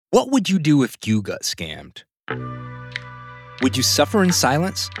What would you do if you got scammed? Would you suffer in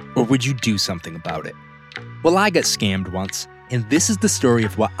silence, or would you do something about it? Well, I got scammed once, and this is the story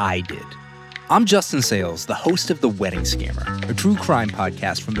of what I did. I'm Justin Sales, the host of The Wedding Scammer, a true crime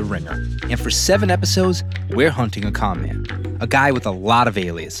podcast from The Ringer. And for 7 episodes, we're hunting a con man, a guy with a lot of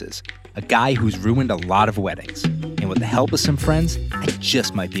aliases, a guy who's ruined a lot of weddings. And with the help of some friends, I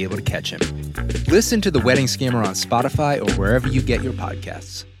just might be able to catch him. Listen to The Wedding Scammer on Spotify or wherever you get your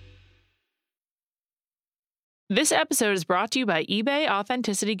podcasts. This episode is brought to you by eBay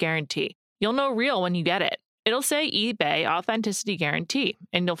Authenticity Guarantee. You'll know real when you get it. It'll say eBay Authenticity Guarantee,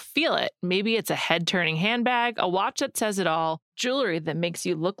 and you'll feel it. Maybe it's a head-turning handbag, a watch that says it all, jewelry that makes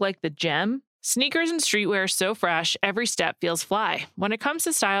you look like the gem, sneakers and streetwear so fresh, every step feels fly. When it comes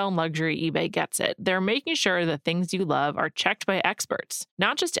to style and luxury, eBay gets it. They're making sure the things you love are checked by experts.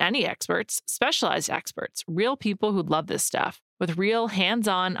 Not just any experts, specialized experts, real people who love this stuff, with real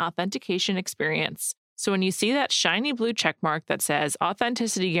hands-on authentication experience. So when you see that shiny blue checkmark that says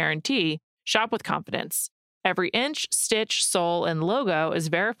Authenticity Guarantee, shop with confidence. Every inch, stitch, sole, and logo is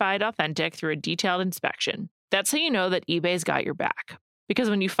verified authentic through a detailed inspection. That's how you know that eBay's got your back. Because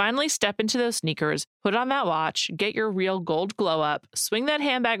when you finally step into those sneakers, put on that watch, get your real gold glow up, swing that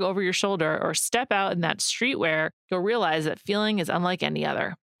handbag over your shoulder, or step out in that streetwear, you'll realize that feeling is unlike any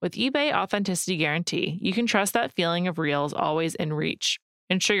other. With eBay Authenticity Guarantee, you can trust that feeling of real is always in reach.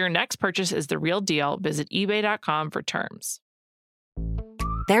 Ensure your next purchase is the real deal. Visit ebay.com for terms.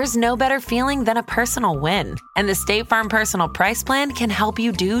 There's no better feeling than a personal win, and the State Farm Personal Price Plan can help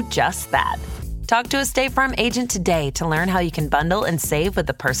you do just that. Talk to a State Farm agent today to learn how you can bundle and save with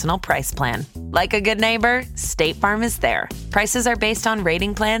the Personal Price Plan. Like a good neighbor, State Farm is there. Prices are based on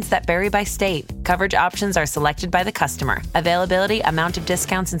rating plans that vary by state. Coverage options are selected by the customer. Availability, amount of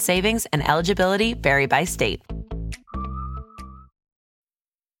discounts and savings, and eligibility vary by state.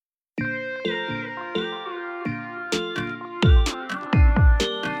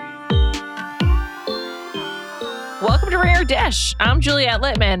 Welcome to Rare Dish. I'm Juliette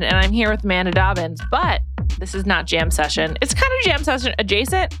Littman, and I'm here with Amanda Dobbins. But this is not jam session. It's kind of jam session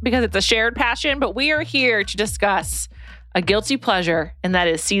adjacent because it's a shared passion, but we are here to discuss a guilty pleasure, and that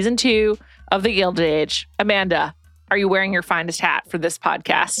is season 2 of The Gilded Age. Amanda, are you wearing your finest hat for this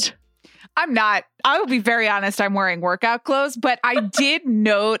podcast? I'm not. I will be very honest. I'm wearing workout clothes, but I did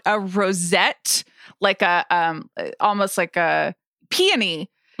note a rosette, like a almost like a peony,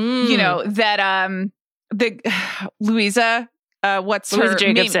 you know, that Louisa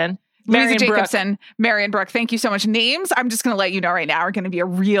Jacobson. Louisa Jacobson, Marion Brooke. Thank you so much. Names, I'm just going to let you know right now, are going to be a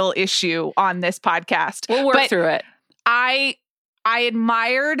real issue on this podcast. We'll work through it. I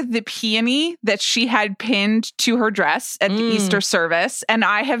admired the peony that she had pinned to her dress at the Easter service, and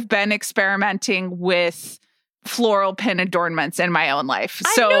I have been experimenting with floral pin adornments in my own life.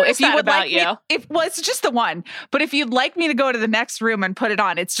 So if you would like me, it's just the one, but if you'd like me to go to the next room and put it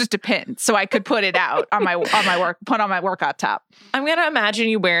on, it's just a pin, so I could put it out on my workout top. I'm gonna imagine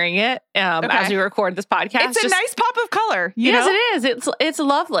you wearing it as we record this podcast. It's a nice pop of color. Yes, it is. It's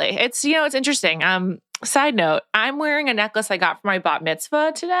lovely. It's it's interesting. Side note: I'm wearing a necklace I got for my bat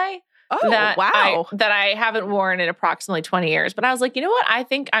mitzvah today. Oh, wow! That I haven't worn in approximately 20 years. But I was like, you know what? I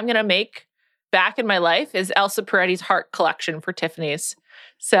think I'm gonna make back in my life is Elsa Peretti's heart collection for Tiffany's.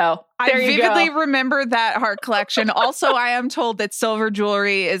 So I vividly remember that heart collection. Also, I am told that silver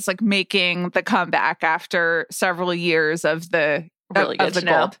jewelry is like making the comeback after several years of the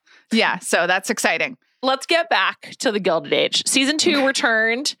gold. Yeah, so that's exciting. Let's get back to The Gilded Age. Season 2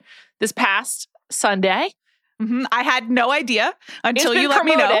 returned this past Sunday. Mm-hmm. I had no idea until you let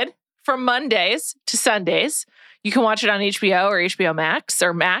me know. From Mondays to Sundays. You can watch it on HBO or HBO Max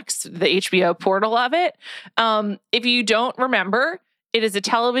or Max, the HBO portal of it. If you don't remember, it is a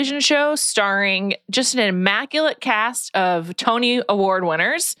television show starring just an immaculate cast of Tony Award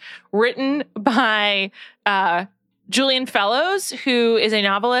winners, written by Julian Fellowes, who is a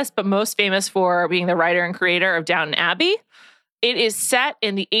novelist, but most famous for being the writer and creator of Downton Abbey. It is set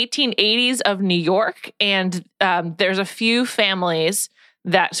in the 1880s of New York, and there's a few families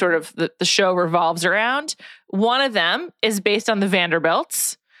that sort of the show revolves around. One of them is based on the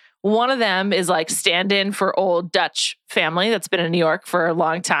Vanderbilts. One of them is like stand-in for old Dutch family that's been in New York for a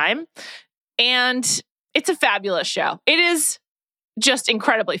long time. And it's a fabulous show. It is just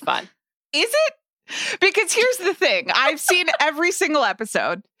incredibly fun. Is it? Because here's the thing. I've seen every single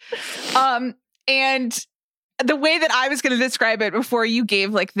episode. And the way that I was going to describe it before you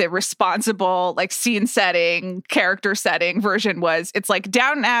gave like the responsible, like scene setting, character setting version was, it's like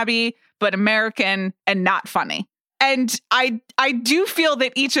Downton Abbey, but American and not funny. And I do feel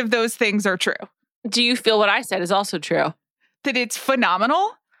that each of those things are true. Do you feel what I said is also true? That it's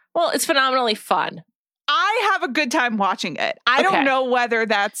phenomenal, Well, it's phenomenally fun. I have a good time watching it. I don't know whether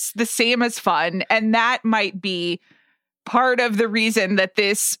that's the same as fun. And that might be part of the reason that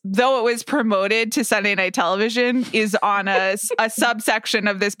this, though it was promoted to Sunday Night Television, is on a subsection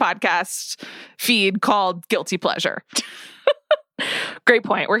of this podcast feed called Guilty Pleasure. Great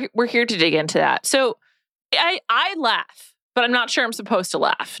point. We're here to dig into that. So I laugh, but I'm not sure I'm supposed to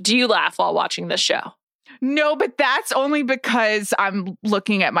laugh. Do you laugh while watching this show? No, but that's only because I'm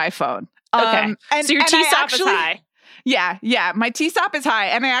looking at my phone. Okay. So your T-stop is high. Yeah. My T-stop is high.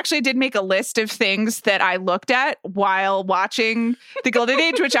 And I actually did make a list of things that I looked at while watching The Gilded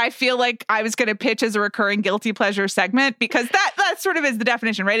Age, which I feel like I was going to pitch as a recurring guilty pleasure segment, because that sort of is the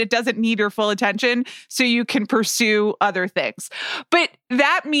definition, right? It doesn't need your full attention, so you can pursue other things. But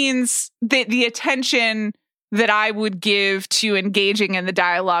that means that the attention that I would give to engaging in the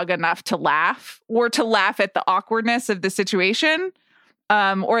dialogue enough to laugh, or to laugh at the awkwardness of the situation,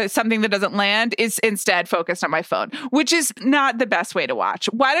 or something that doesn't land, is instead focused on my phone, which is not the best way to watch.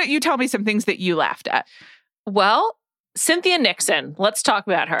 Why don't you tell me some things that you laughed at? Well, Cynthia Nixon. Let's talk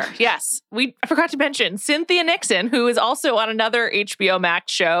about her. Yes, I forgot to mention Cynthia Nixon, who is also on another HBO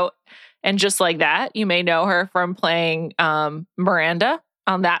Max show. And just like that, you may know her from playing Miranda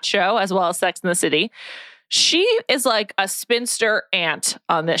on that show, as well as Sex and the City. She is like a spinster aunt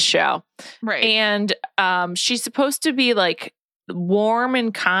on this show. Right. And she's supposed to be like warm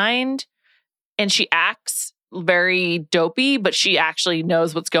and kind, and she acts very dopey, but she actually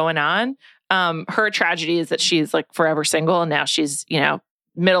knows what's going on. Her tragedy is that she's like forever single, and now she's,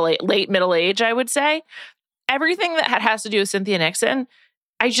 late middle age, I would say. Everything that has to do with Cynthia Nixon,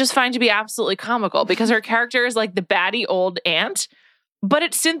 I just find to be absolutely comical, because her character is like the batty old aunt, but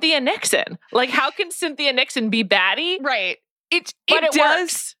it's Cynthia Nixon. Like, how can Cynthia Nixon be batty? Right. It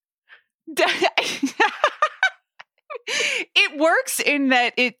works. It works in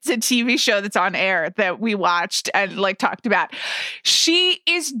that it's a TV show that's on air that we watched and like talked about. She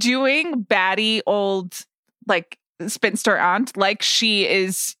is doing batty old like spinster aunt, like she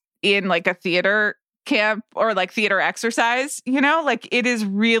is in like a theater camp or like theater exercise, like it is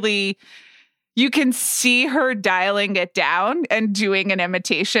really, you can see her dialing it down and doing an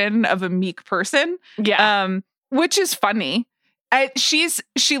imitation of a meek person. Yeah. Which is funny. She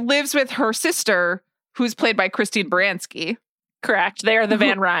lives with her sister, who's played by Christine Baranski. Correct. They are the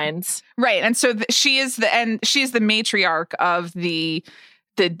Van Ryns. Right. And so she is the matriarch of the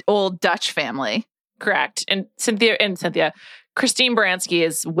old Dutch family. Correct. And Cynthia, Christine Baranski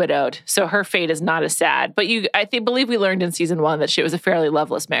is widowed, so her fate is not as sad. But I believe we learned in season 1 that she was a fairly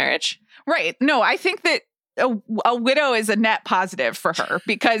loveless marriage. Right. No, I think that a widow is a net positive for her,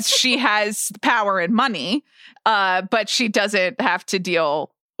 because she has power and money, but she doesn't have to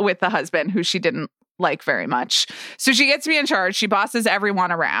deal with the husband who she didn't like very much. So she gets to be in charge. She bosses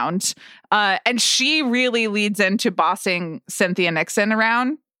everyone around. And she really leads into bossing Cynthia Nixon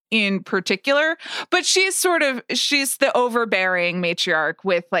around in particular. But she's the overbearing matriarch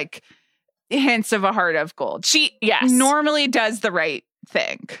with like hints of a heart of gold. She normally does the right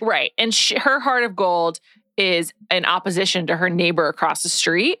thing. Right. And her heart of gold is in opposition to her neighbor across the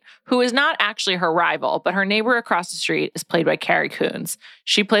street, who is not actually her rival, but her neighbor across the street is played by Carrie Coons.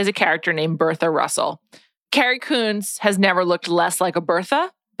 She plays a character named Bertha Russell. Carrie Coons has never looked less like a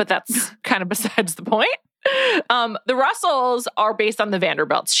Bertha, but that's kind of besides the point. The Russells are based on the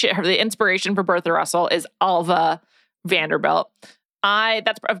Vanderbilts. The inspiration for Bertha Russell is Alva Vanderbilt.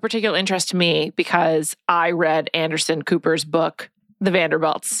 That's of particular interest to me because I read Anderson Cooper's book, The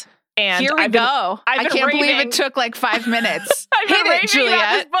Vanderbilts. And here we go. I can't believe it took like 5 minutes. I've been raving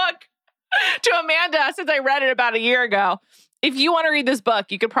about this book to Amanda since I read it about a year ago. If you want to read this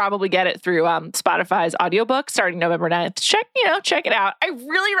book, you could probably get it through Spotify's audiobook starting November 9th. Check it out. I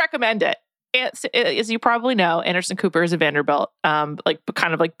really recommend it. As you probably know, Anderson Cooper is a Vanderbilt, kind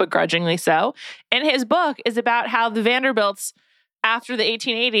of begrudgingly so. And his book is about how the Vanderbilts, after the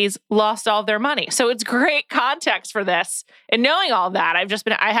 1880s, lost all of their money. So it's great context for this. And knowing all that,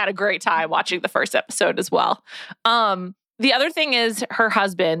 I had a great time watching the first episode as well. The other thing is her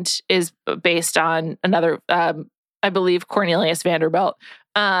husband is based on another, I believe, Cornelius Vanderbilt.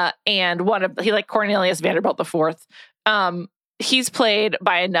 And he like Cornelius Vanderbilt IV. He's played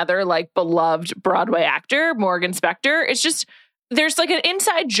by another beloved Broadway actor, Morgan Spector. It's just, there's an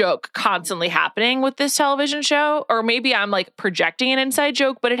inside joke constantly happening with this television show, or maybe I'm projecting an inside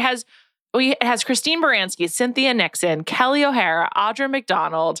joke, but it has Christine Baranski, Cynthia Nixon, Kelly O'Hara, Audra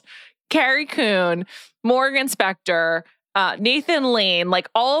McDonald, Carrie Coon, Morgan Spector, Nathan Lane.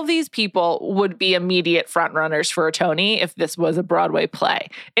 All of these people would be immediate frontrunners for a Tony if this was a Broadway play.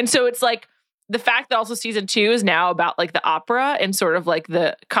 And so it's the fact that also season 2 is now about like the opera and sort of like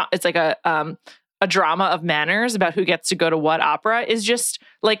it's like a drama of manners about who gets to go to what opera is just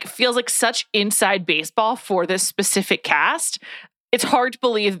like feels like such inside baseball for this specific cast. It's hard to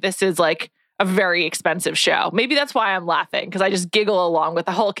believe this is like a very expensive show. Maybe that's why I'm laughing, because I just giggle along with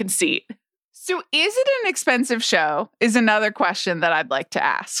the whole conceit. So is it an expensive show is another question that I'd like to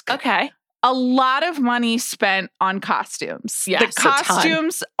ask. Okay. A lot of money spent on costumes. Yes, the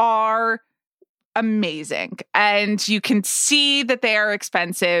costumes are amazing, and you can see that they are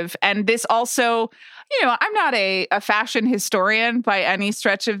expensive. And this also, I'm not a fashion historian by any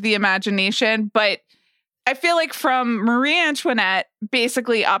stretch of the imagination, but I feel like from Marie Antoinette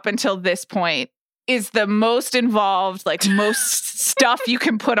basically up until this point is the most involved, like most stuff you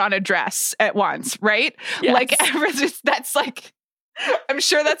can put on a dress at once, right? Yes. Like that's like, I'm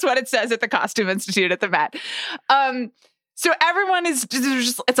sure that's what it says at the Costume Institute at the Met. So everyone is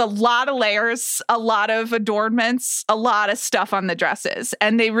just, it's a lot of layers, a lot of adornments, a lot of stuff on the dresses.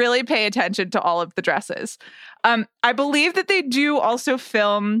 And they really pay attention to all of the dresses. I believe that they do also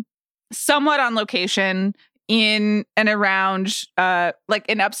film somewhat on location in and around, like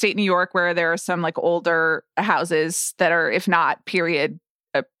in upstate New York, where there are some like older houses that are, if not period,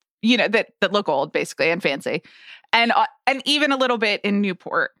 that look old basically and fancy. And even a little bit in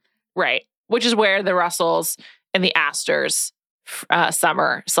Newport. Right. Which is where the Russells and the Astors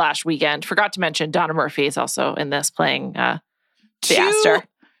summer/weekend. Forgot to mention Donna Murphy is also in this playing the Astor.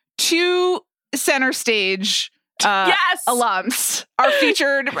 Two center stage yes! alums are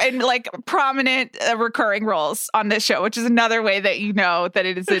featured in like prominent recurring roles on this show, which is another way that you know that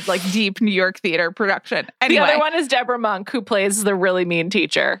it is a like deep New York theater production. Anyway. The other one is Deborah Monk, who plays the really mean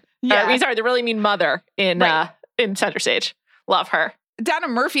teacher. Yeah. The really mean mother in Center Stage. Love her. Donna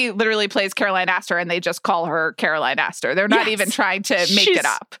Murphy literally plays Caroline Astor, and they just call her Caroline Astor. They're not even trying to make it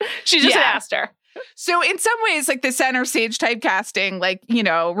up. She's just an Astor. So in some ways, like the center stage typecasting, like,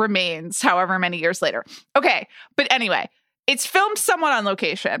 remains however many years later. Okay. But anyway, it's filmed somewhat on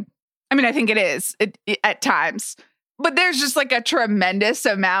location. I mean, I think it is at times. But there's just like a tremendous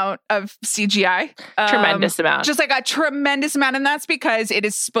amount of CGI. Tremendous amount. Just like a tremendous amount. And that's because it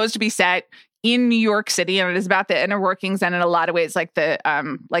is supposed to be set in New York City, and it is about the inner workings, and in a lot of ways, like the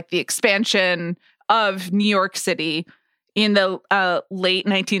expansion of New York City in the late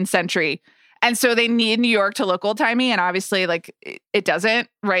 19th century. And so they need New York to look old-timey, and obviously, like, it doesn't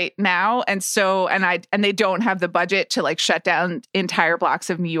right now. And so, and they don't have the budget to like shut down entire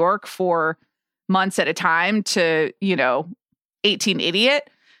blocks of New York for months at a time to 18 Idiot.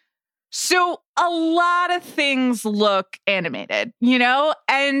 So a lot of things look animated,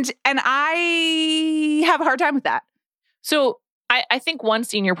 and I have a hard time with that. So I think one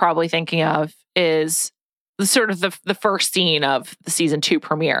scene you're probably thinking of is the first scene of the season 2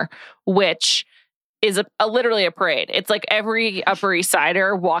 premiere, which is literally a parade. It's like every Upper East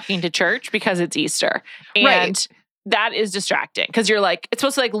Sider walking to church because it's Easter. And that is distracting because you're like, it's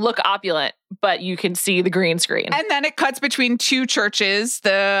supposed to like look opulent, but you can see the green screen. And then it cuts between two churches,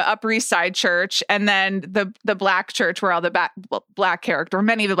 the Upper East Side church and then the black church where all the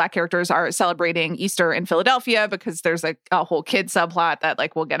many of the black characters are celebrating Easter in Philadelphia, because there's like a whole kid subplot that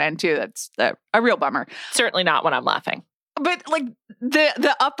like we'll get into. That's a real bummer. Certainly not when I'm laughing. But like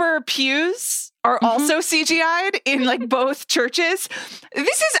the upper pews are also CGI'd in like both churches.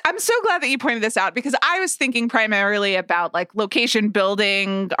 I'm so glad that you pointed this out, because I was thinking primarily about like location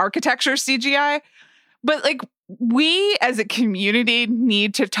building, architecture CGI. But like we as a community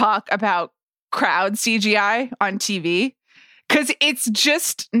need to talk about crowd CGI on TV, because it's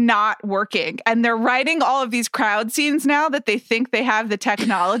just not working. And they're writing all of these crowd scenes now that they think they have the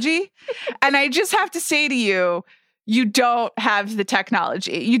technology. And I just have to say to you, you don't have the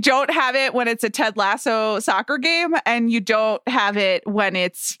technology. You don't have it when it's a Ted Lasso soccer game, and you don't have it when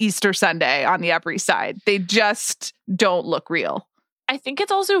it's Easter Sunday on the Upper East Side. They just don't look real. I think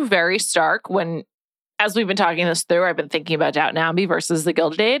it's also very stark when, as we've been talking this through, I've been thinking about Downton Abbey versus the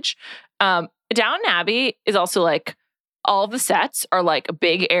Gilded Age. Downton Abbey is also like, all the sets are like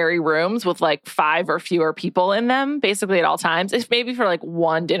big airy rooms with like 5 or fewer people in them, basically at all times. It's maybe for like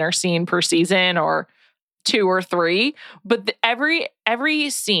one dinner scene per season or 2 or 3, but every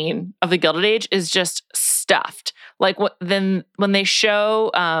scene of the Gilded Age is just stuffed. Like when they show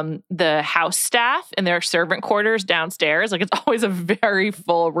the house staff in their servant quarters downstairs, like it's always a very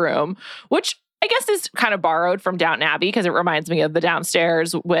full room, which I guess is kind of borrowed from Downton Abbey, because it reminds me of the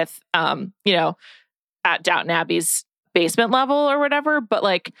downstairs with at Downton Abbey's basement level or whatever. But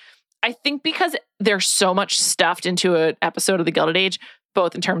like, I think because there's so much stuffed into an episode of the Gilded Age,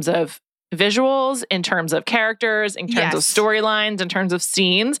 both in terms of visuals, in terms of characters, in terms of storylines, in terms of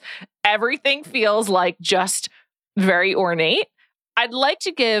scenes. Everything feels like just very ornate. I'd like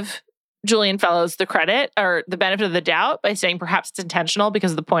to give Julian Fellows the credit or the benefit of the doubt by saying perhaps it's intentional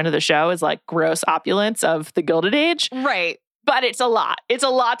because the point of the show is like gross opulence of the Gilded Age. Right. But it's a lot. It's a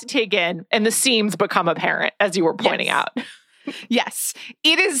lot to take in, and the seams become apparent, as you were pointing out. Yes.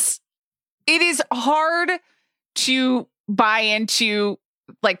 It is hard to buy into,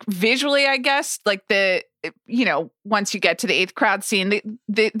 like, visually, I guess, like once you get to the eighth crowd scene,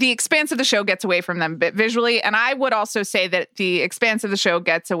 the expanse of the show gets away from them a bit visually. And I would also say that the expanse of the show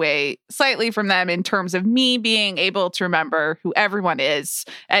gets away slightly from them in terms of me being able to remember who everyone is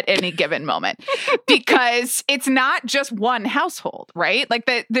at any given moment, because it's not just one household, right? Like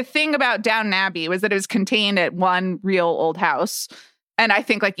the thing about Downton Abbey was that it was contained at one real old house. And I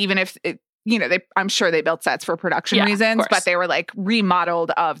think, like, even if I'm sure they built sets for production reasons, but they were like remodeled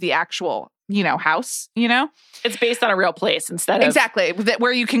of the actual, house, It's based on a real place instead of... Exactly.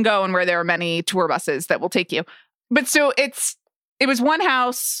 Where you can go and where there are many tour buses that will take you. But so it was one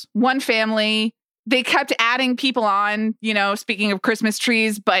house, one family. They kept adding people on, speaking of Christmas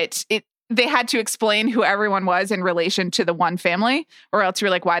trees, but they had to explain who everyone was in relation to the one family, or else you're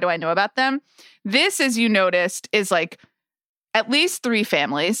like, why do I know about them? This, as you noticed, is like at least 3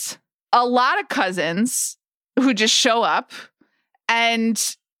 families, a lot of cousins who just show up,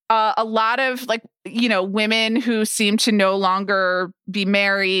 and a lot of, like, women who seem to no longer be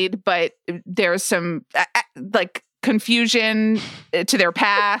married, but there's some like confusion to their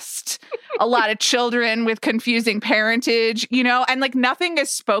past. A lot of children with confusing parentage, and like nothing is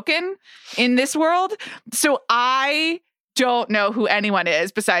spoken in this world. So I don't know who anyone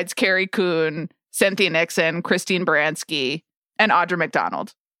is besides Carrie Coon, Cynthia Nixon, Christine Baranski, and Audra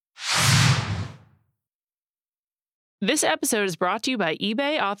McDonald. This episode is brought to you by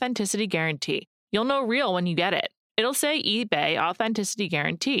eBay Authenticity Guarantee. You'll know real when you get it. It'll say eBay Authenticity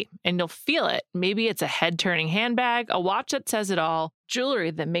Guarantee, and you'll feel it. Maybe it's a head-turning handbag, a watch that says it all, jewelry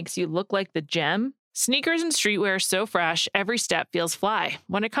that makes you look like the gem, sneakers and streetwear so fresh, every step feels fly.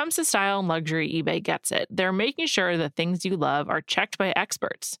 When it comes to style and luxury, eBay gets it. They're making sure the things you love are checked by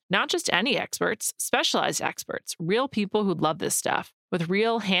experts. Not just any experts, specialized experts, real people who love this stuff, with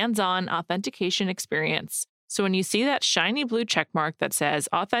real hands-on authentication experience. So when you see that shiny blue checkmark that says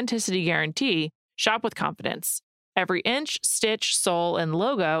Authenticity Guarantee, shop with confidence. Every inch, stitch, sole, and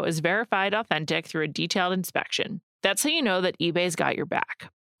logo is verified authentic through a detailed inspection. That's how you know that eBay's got your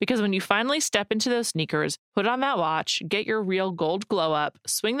back. Because when you finally step into those sneakers, put on that watch, get your real gold glow up,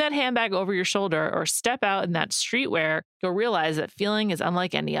 swing that handbag over your shoulder, or step out in that streetwear, you'll realize that feeling is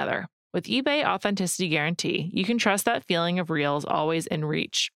unlike any other. With eBay Authenticity Guarantee, you can trust that feeling of real is always in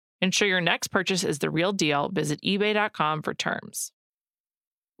reach. Ensure your next purchase is the real deal. Visit ebay.com for terms.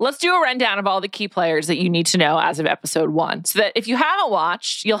 Let's do a rundown of all the key players that you need to know as of episode 1, so that if you haven't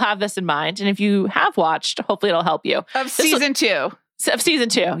watched, you'll have this in mind. And if you have watched, hopefully it'll help you. Of season 2. Of season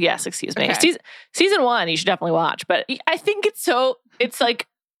 2. Yes, excuse me. Okay. Season 1, you should definitely watch. But I think it's like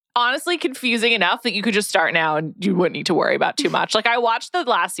honestly confusing enough that you could just start now and you wouldn't need to worry about too much. Like, I watched the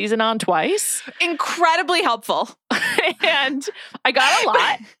last season on twice. Incredibly helpful. And I got a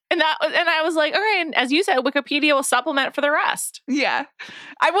lot. And I was like, all right, and as you said, Wikipedia will supplement for the rest. Yeah.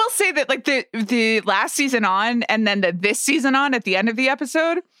 I will say that, like, the last season on and then this season on at the end of the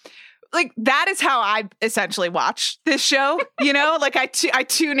episode, like, that is how I essentially watch this show. Like, I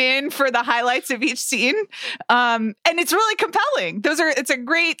tune in for the highlights of each scene. And it's really compelling. It's a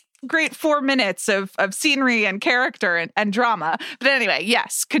great 4 minutes of scenery and character and drama. But anyway,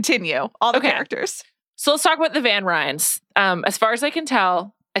 yes, continue. All the characters. So let's talk about the Van Ryns. As far as I can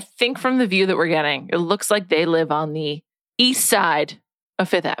tell, I think from the view that we're getting, it looks like they live on the east side of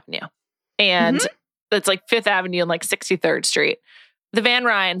Fifth Avenue. And it's like Fifth Avenue and like 63rd Street. The Van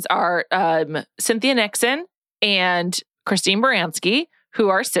Ryns are Cynthia Nixon and Christine Baranski, who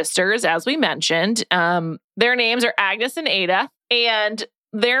are sisters, as we mentioned. Their names are Agnes and Ada. And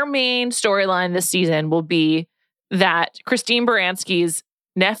their main storyline this season will be that Christine Baranski's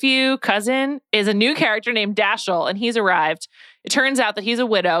nephew, cousin, is a new character named Dashiell, and he's arrived. It turns out that he's a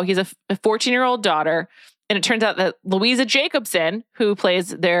widow. He's a 14-year-old daughter. And it turns out that Louisa Jacobson, who plays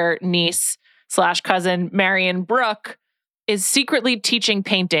their niece/cousin Marion Brooke, is secretly teaching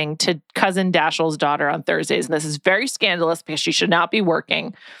painting to cousin Dashiell's daughter on Thursdays. And this is very scandalous because she should not be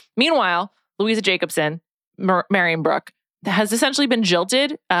working. Meanwhile, Louisa Jacobson, Marion Brooke, has essentially been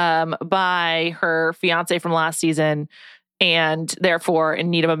jilted by her fiance from last season, and therefore in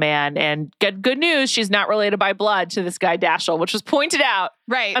need of a man. And good news, she's not related by blood to this guy Dashiell, which was pointed out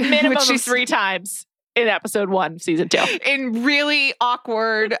a minimum of 3 times in episode 1, season 2. In really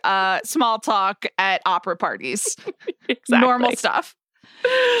awkward small talk at opera parties. Exactly. Normal stuff.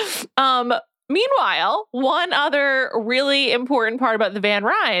 Meanwhile, one other really important part about the Van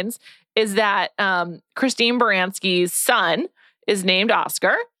Ryns is that Christine Baranski's son is named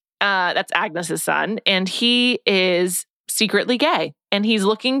Oscar. That's Agnes's son, and he is secretly gay, and he's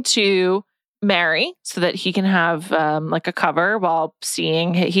looking to marry so that he can have like a cover while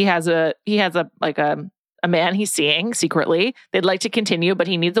seeing. He has a man he's seeing secretly. They'd like to continue, but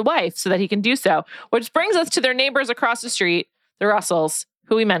he needs a wife so that he can do so. Which brings us to their neighbors across the street, the Russells,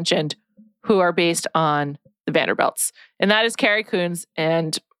 who we mentioned, who are based on the Vanderbilts, and that is Carrie Coons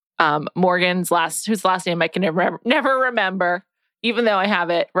and Morgan's whose last name I can never remember, even though I have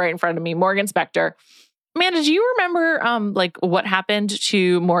it right in front of me, Morgan Spector. Amanda, do you remember like what happened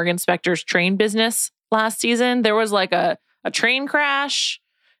to Morgan Spector's train business last season? There was like a train crash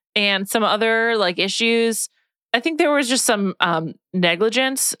and some other like issues. I think there was just some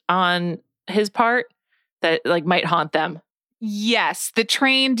negligence on his part that like might haunt them. Yes, the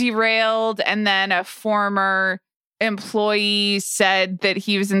train derailed, and then a former employee said that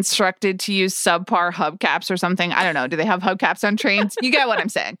he was instructed to use subpar hubcaps or something. I don't know. Do they have hubcaps on trains? You get what I'm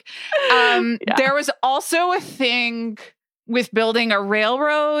saying. Yeah. There was also a thing with building a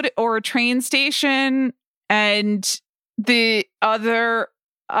railroad or a train station, and the other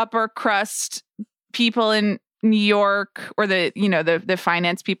upper crust people in New York, or the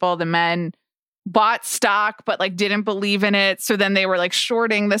finance people, the men, bought stock but like didn't believe in it, so then they were like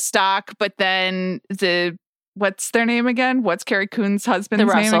shorting the stock, but then what's their name again? What's Carrie Coon's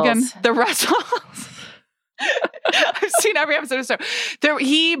husband's name again? The Russells. I've seen every episode of so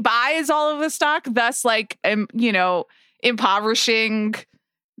he buys all of the stock, thus like impoverishing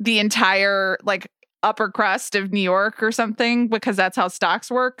the entire like upper crust of New York or something, because that's how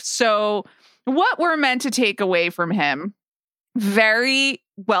stocks work. So what we're meant to take away from him, very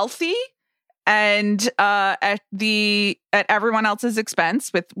wealthy, and at everyone else's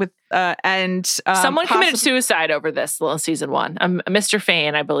expense someone committed suicide over this season 1. Mr.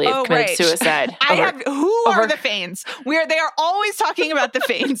 Fane, I believe, committed suicide. Who are the Fanes? They are always talking about the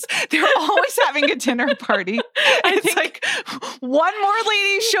Fanes. They're always having a dinner party. And it's like one more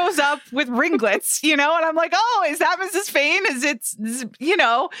lady shows up with ringlets, and I'm like, oh, is that Mrs. Fane?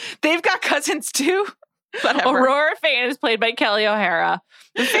 They've got cousins too. Whatever. Aurora Fane is played by Kelly O'Hara.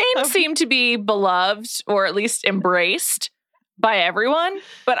 The Fanes seem to be beloved, or at least embraced by everyone.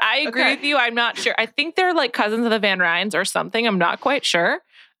 But I agree with you. I'm not sure. I think they're like cousins of the Van Ryns or something. I'm not quite sure.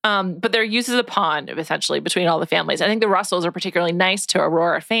 But they're used as a pawn, essentially, between all the families. I think the Russells are particularly nice to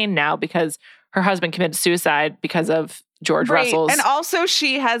Aurora Fane now because her husband committed suicide because of George Russell's. And also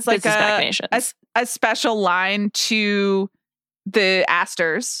she has like a special line to the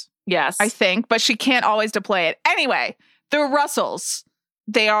Astors. Yes. I think, but she can't always display it. Anyway, the Russells,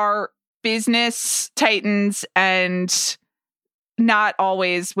 they are business titans and not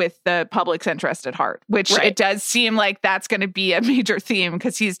always with the public's interest at heart, which it does seem like that's going to be a major theme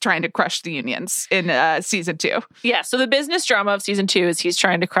because he's trying to crush the unions in season 2. Yeah. So the business drama of season 2 is he's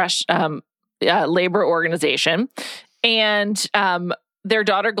trying to crush labor organization. And their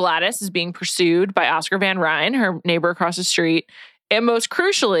daughter Gladys is being pursued by Oscar Van Ryn, her neighbor across the street. And most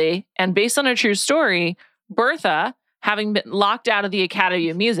crucially, and based on a true story, Bertha, having been locked out of the Academy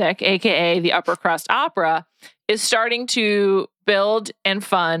of Music, aka the Upper Crust Opera, is starting to build and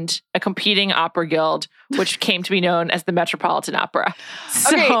fund a competing opera guild, which came to be known as the Metropolitan Opera.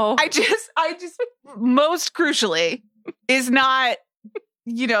 So I just most crucially is not,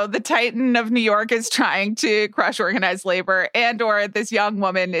 the Titan of New York is trying to crush organized labor, and or this young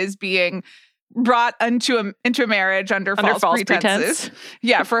woman is being brought into a marriage under false pretenses.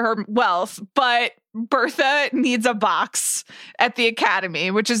 Yeah, for her wealth. But Bertha needs a box at the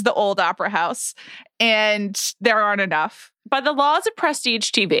Academy, which is the old opera house, and there aren't enough. By the laws of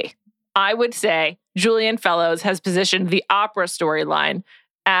prestige TV, I would say Julian Fellowes has positioned the opera storyline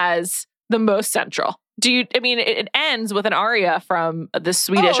as the most central. It ends with an aria from the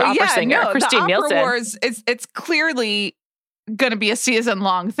Swedish opera singer, Christine the Nielsen. Opera Wars, it's clearly going to be a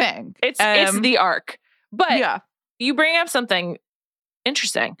season-long thing. It's the arc. But you bring up something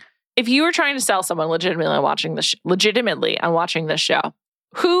interesting. If you were trying to sell someone legitimately on watching this show,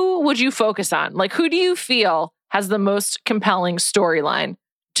 who would you focus on? Like, who do you feel has the most compelling storyline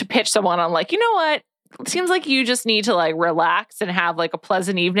to pitch someone on? Like, you know what? It seems like you just need to like relax and have like a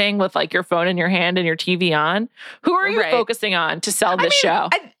pleasant evening with like your phone in your hand and your TV on. Who are you focusing on to sell this show?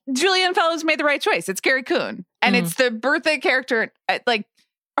 Julian Fellowes made the right choice. It's Carrie Coon. And it's the Bertha character. Like,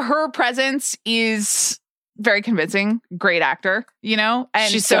 her presence is very convincing, great actor, and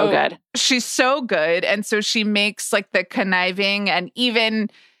she's so good. She's so good. And so she makes like the conniving and even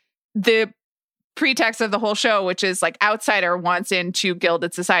the pretext of the whole show, which is like outsider wants into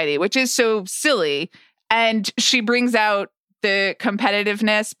gilded society, which is so silly. And she brings out the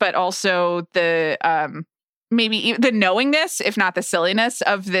competitiveness, but also the maybe the knowingness, if not the silliness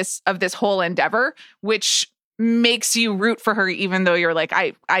of this whole endeavor, which makes you root for her, even though you're like,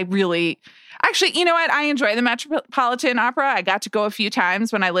 I really, actually, you know what? I enjoy the Metropolitan Opera. I got to go a few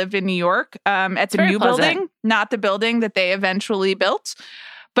times when I lived in New York at the new building, not the building that they eventually built.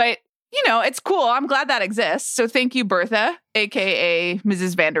 But, it's cool. I'm glad that exists. So thank you, Bertha, aka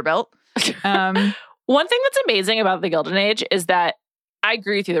Mrs. Vanderbilt. One thing that's amazing about the Gilded Age is that I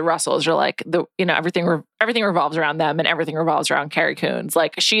agree with you. The Russells are like everything revolves around them, and everything revolves around Carrie Coons.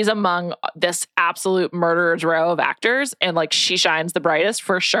 Like, she's among this absolute murderer's row of actors, and like she shines the brightest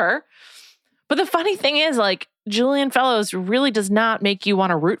for sure. But the funny thing is, like, Julian Fellowes really does not make you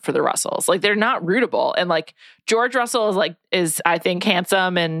want to root for the Russells. Like, they're not rootable. And like George Russell is I think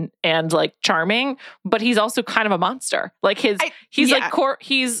handsome and like charming, but he's also kind of a monster. Like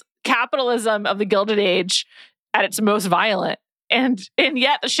he's capitalism of the Gilded Age at its most violent. And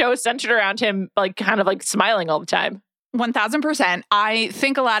yet the show is centered around him, like kind of like smiling all the time. 1000%. I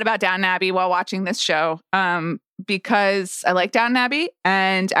think a lot about Downton Abbey while watching this show, because I like Downton Abbey,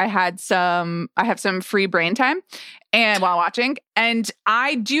 and I have some free brain time, and while watching, and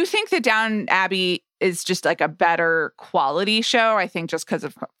I do think that Downton Abbey is just like a better quality show. I think just because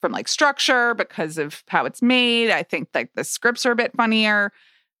from like structure, because of how it's made. I think like the scripts are a bit funnier,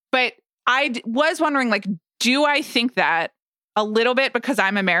 but I was wondering, like, do I think that a little bit because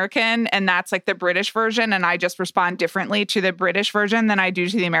I'm American and that's like the British version, and I just respond differently to the British version than I do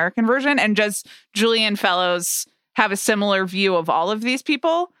to the American version? And does Julian Fellowes have a similar view of all of these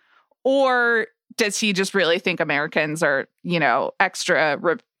people? Or does he just really think Americans are, extra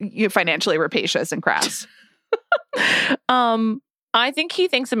financially rapacious and crass? I think he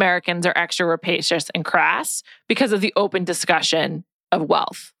thinks Americans are extra rapacious and crass because of the open discussion of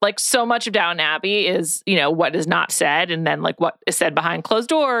wealth. Like, so much of Downton Abbey is, what is not said, and then like what is said behind closed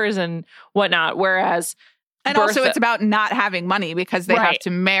doors and whatnot. Whereas, and also it's about not having money because they have to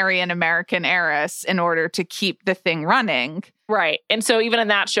marry an American heiress in order to keep the thing running. Right. And so even in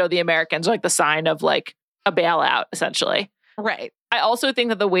that show, the Americans are like the sign of like a bailout, essentially. Right. I also think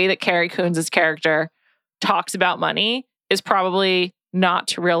that the way that Carrie Coons' character talks about money is probably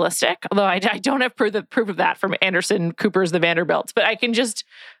not realistic, although I don't have proof of that from Anderson Cooper's The Vanderbilts. But I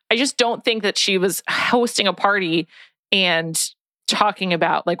just don't think that she was hosting a party and talking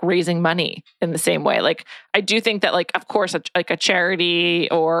about like raising money in the same way. Like, I do think that, like, of course, a charity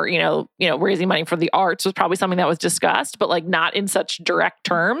or raising money for the arts was probably something that was discussed, but like not in such direct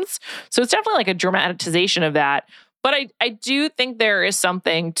terms. So it's definitely like a dramatization of that. But I do think there is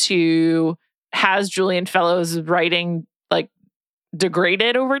something to, has Julian Fellowes' writing like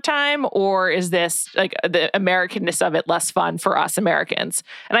degraded over time, or is this like the Americanness of it less fun for us Americans?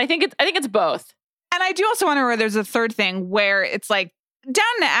 And I think it's both. And I do also wonder where there's a third thing where it's like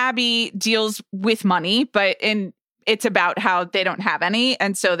Downton Abbey deals with money, but it's about how they don't have any,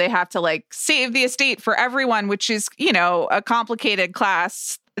 and so they have to like save the estate for everyone, which is a complicated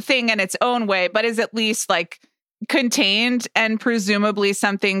class thing in its own way, but is at least like contained and presumably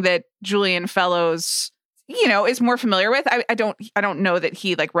something that Julian Fellowes is more familiar with. I don't know that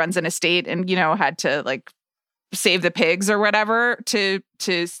he like runs an estate and, had to like save the pigs or whatever to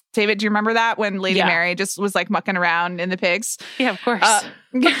save it. Do you remember that when Lady Mary just was like mucking around in the pigs? Yeah, of course. I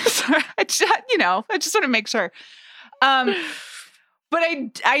just want to make sure. But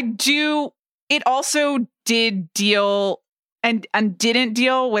I do, it also did deal and didn't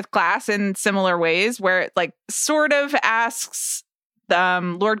deal with class in similar ways, where it like sort of asks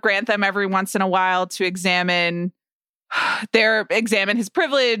Lord Grantham every once in a while to examine his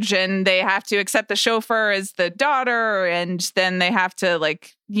privilege, and they have to accept the chauffeur as the daughter, and then they have to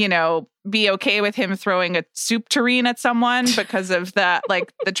like, be okay with him throwing a soup tureen at someone because of that,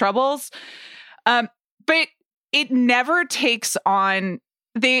 like the troubles. But it never takes on,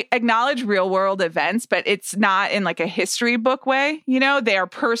 they acknowledge real world events, but it's not in like a history book way. They are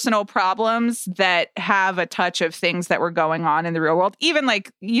personal problems that have a touch of things that were going on in the real world. Even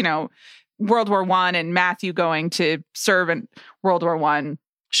like, World War I and Matthew going to serve in World War I.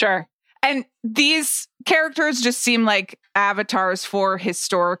 Sure. And these characters just seem like avatars for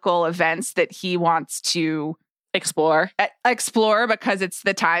historical events that he wants to explore because it's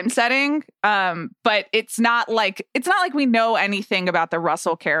the time setting. But it's not like we know anything about the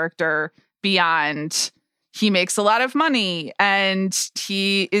Russell character beyond, he makes a lot of money and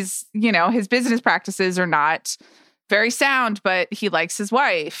he is, his business practices are not very sound, but he likes his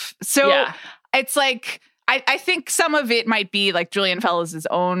wife. So it's like, I think some of it might be like Julian Fellows'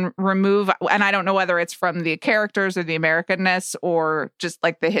 own remove. And I don't know whether it's from the characters or the Americanness or just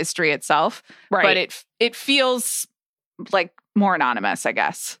like the history itself. Right. But it feels like more anonymous, I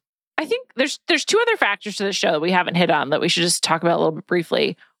guess. I think there's two other factors to the show that we haven't hit on that we should just talk about a little bit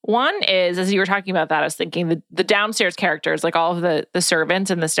briefly. One is, as you were talking about that, I was thinking the downstairs characters, like all of the servants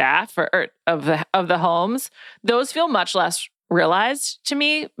and the staff of the homes, those feel much less realized to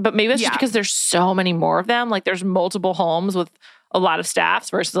me. But maybe it's just because there's so many more of them. Like there's multiple homes with a lot of staffs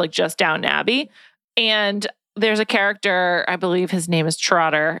versus like just Downton Abbey. And there's a character, I believe his name is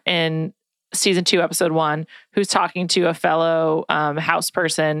Trotter in season 2, episode 1, who's talking to a fellow house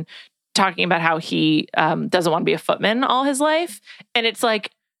person, talking about how he doesn't want to be a footman all his life. And it's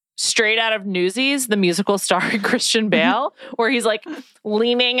like straight out of Newsies, the musical starring Christian Bale, where he's like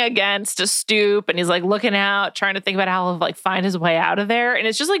leaning against a stoop and he's like looking out, trying to think about how to like find his way out of there. And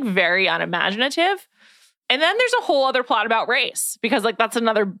it's just like very unimaginative. And then there's a whole other plot about race, because like that's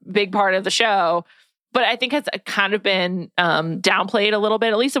another big part of the show. But I think it's kind of been downplayed a little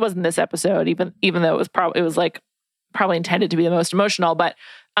bit. At least it wasn't this episode, even though it was probably intended to be the most emotional. But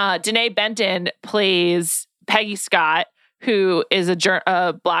Danae Benton plays Peggy Scott, who is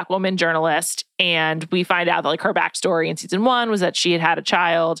a Black woman journalist. And we find out that like her backstory in season 1 was that she had a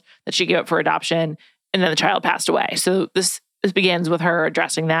child that she gave up for adoption, and then the child passed away. So this begins with her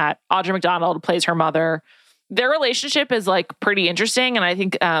addressing that. Audra McDonald plays her mother. Their relationship is like pretty interesting. And I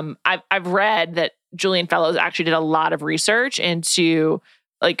think I've read that Julian Fellows actually did a lot of research into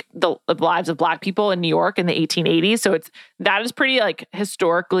like the lives of Black people in New York in the 1880s. So that is pretty like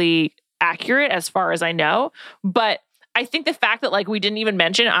historically accurate as far as I know. But I think the fact that like we didn't even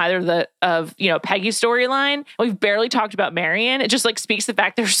mention either Peggy's storyline, we've barely talked about Marion. It just like speaks to the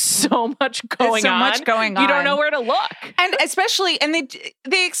fact there's so much going on. Much going on. You don't know where to look. And especially, and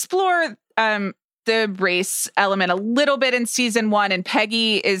they explore the race element a little bit in season 1, and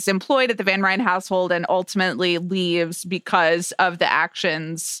Peggy is employed at the Van Ryn household and ultimately leaves because of the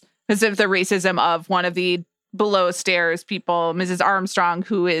racism of one of the below stairs people, Mrs. Armstrong,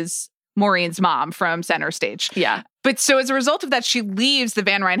 who is Maureen's mom from Center Stage. Yeah. But so as a result of that, she leaves the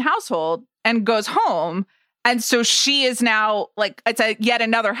Van Ryn household and goes home. And so she is now like, it's yet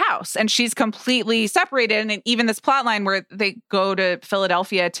another house, and she's completely separated. And even this plot line where they go to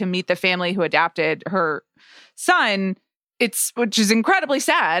Philadelphia to meet the family who adopted her son, which is incredibly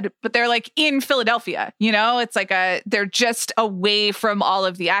sad, but they're like in Philadelphia, it's like they're just away from all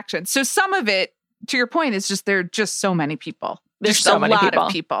of the action. So some of it, to your point, is just, there are just so many people. There's so many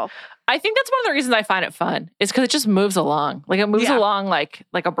of people. I think that's one of the reasons I find it fun, is because it just moves along. Like it moves along like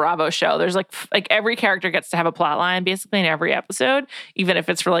a Bravo show. There's like every character gets to have a plot line basically in every episode, even if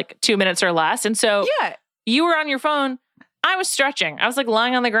it's for like 2 minutes or less. And so you were on your phone. I was stretching. I was like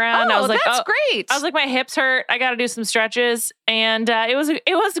lying on the ground. I was like, that's great. I was like, my hips hurt. I got to do some stretches. And it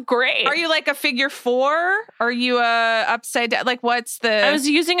was great. Are you like a figure 4? Are you upside down? Like what's the... I was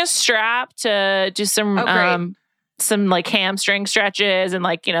using a strap to do some like hamstring stretches and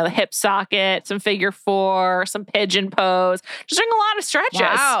like, the hip socket, some figure 4, some pigeon pose, just doing a lot of stretches.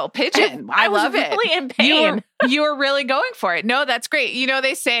 Wow. Pigeon. I love it. I was really in pain. You were really going for it. No, that's great.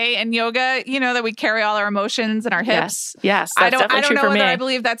 They say in yoga, that we carry all our emotions in our hips. Yes. I don't know whether I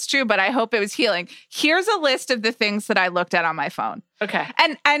believe that's true, but I hope it was healing. Here's a list of the things that I looked at on my phone. Okay.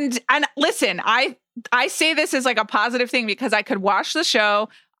 And listen, I say this as like a positive thing because I could watch the show.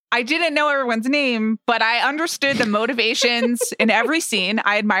 I didn't know everyone's name, but I understood the motivations in every scene.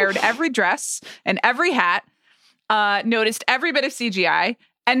 I admired every dress and every hat, noticed every bit of CGI.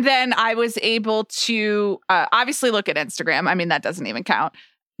 And then I was able to obviously look at Instagram. I mean, that doesn't even count.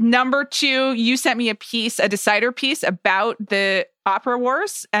 Number 2, you sent me a decider piece about the Opera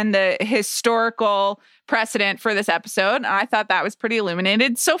Wars and the historical precedent for this episode. And I thought that was pretty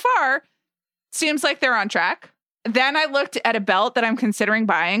illuminated. So far, seems like they're on track. Then I looked at a belt that I'm considering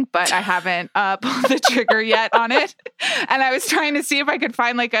buying, but I haven't pulled the trigger yet on it. And I was trying to see if I could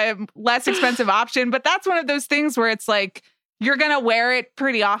find like a less expensive option. But that's one of those things where it's like, you're going to wear it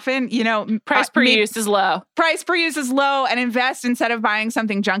pretty often. Price per use is low. Price per use is low, and invest instead of buying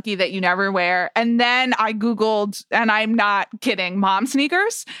something junky that you never wear. And then I Googled, and I'm not kidding, mom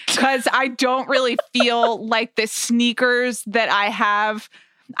sneakers, because I don't really feel like the sneakers that I have.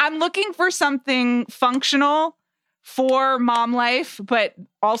 I'm looking for something functional for mom life, but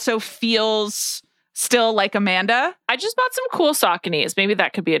also feels still like Amanda. I just bought some cool Sauconys. Maybe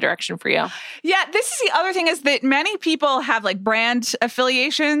that could be a direction for you. Yeah, this is the other thing is that many people have like brand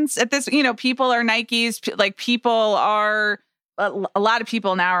affiliations at this. You know, people are Nikes, like people are, a lot of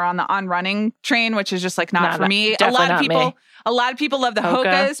people now are on the On Running train, which is just like not for me. A lot of people love the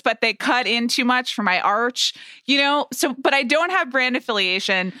Hokas, but they cut in too much for my arch, you know? So, but I don't have brand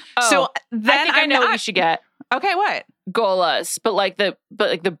affiliation. Oh, so then I think I know what you should get. Okay, what? Golas, but like the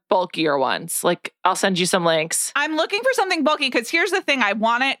bulkier ones. Like I'll send you some links. I'm looking for something bulky because here's the thing. I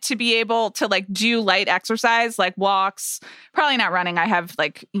want it to be able to like do light exercise, like walks, probably not running. I have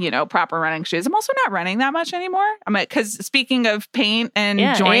like, you know, proper running shoes. I'm also not running that much anymore. because speaking of paint and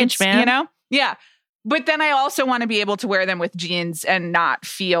joints, age, man. You know? Yeah. But then I also want to be able to wear them with jeans and not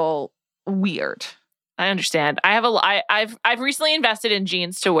feel weird. I understand. I've recently invested in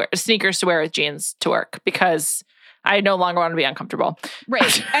sneakers to wear with jeans to work because I no longer want to be uncomfortable.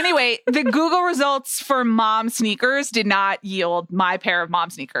 Right. Anyway, the Google results for mom sneakers did not yield my pair of mom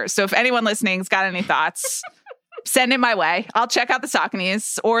sneakers. So if anyone listening's got any thoughts, send it my way. I'll check out the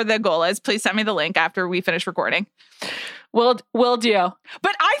Sauconys or the Golas. Please send me the link after we finish recording. Will do.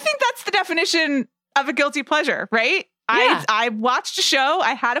 But I think that's the definition of a guilty pleasure, right? Yeah. I watched a show.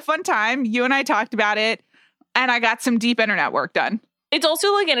 I had a fun time. You and I talked about it, and I got some deep internet work done. It's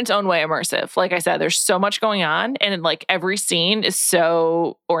also like in its own way immersive. Like I said, there's so much going on, and like every scene is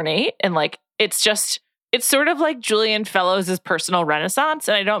so ornate, and like it's sort of like Julian Fellows' personal renaissance.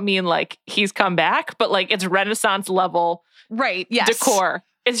 And I don't mean like he's come back, but like it's Renaissance level, right? Yes, decor.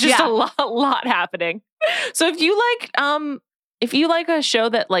 It's just a lot happening. So if you like a show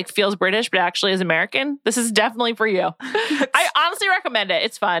that like feels British but actually is American, this is definitely for you. I honestly recommend it.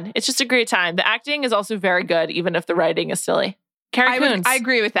 It's fun. It's just a great time. The acting is also very good, even if the writing is silly. Carrie Coons. I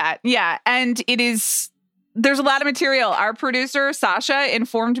agree with that. Yeah. And there's a lot of material. Our producer, Sasha,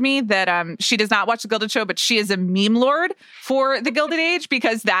 informed me that she does not watch The Gilded Show, but she is a meme lord for The Gilded Age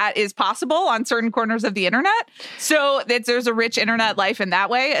because that is possible on certain corners of the internet. So there's a rich internet life in that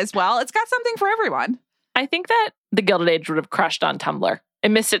way as well. It's got something for everyone. I think that The Gilded Age would have crushed on Tumblr.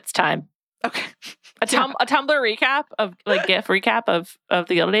 It missed its time. Okay. A Tumblr recap of like GIF recap of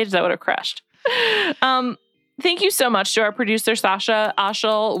The Gilded Age that would have crushed. Thank you so much to our producer, Sasha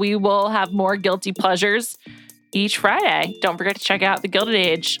Ashel. We will have more guilty pleasures each Friday. Don't forget to check out The Gilded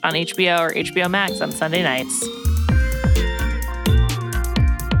Age on HBO or HBO Max on Sunday nights.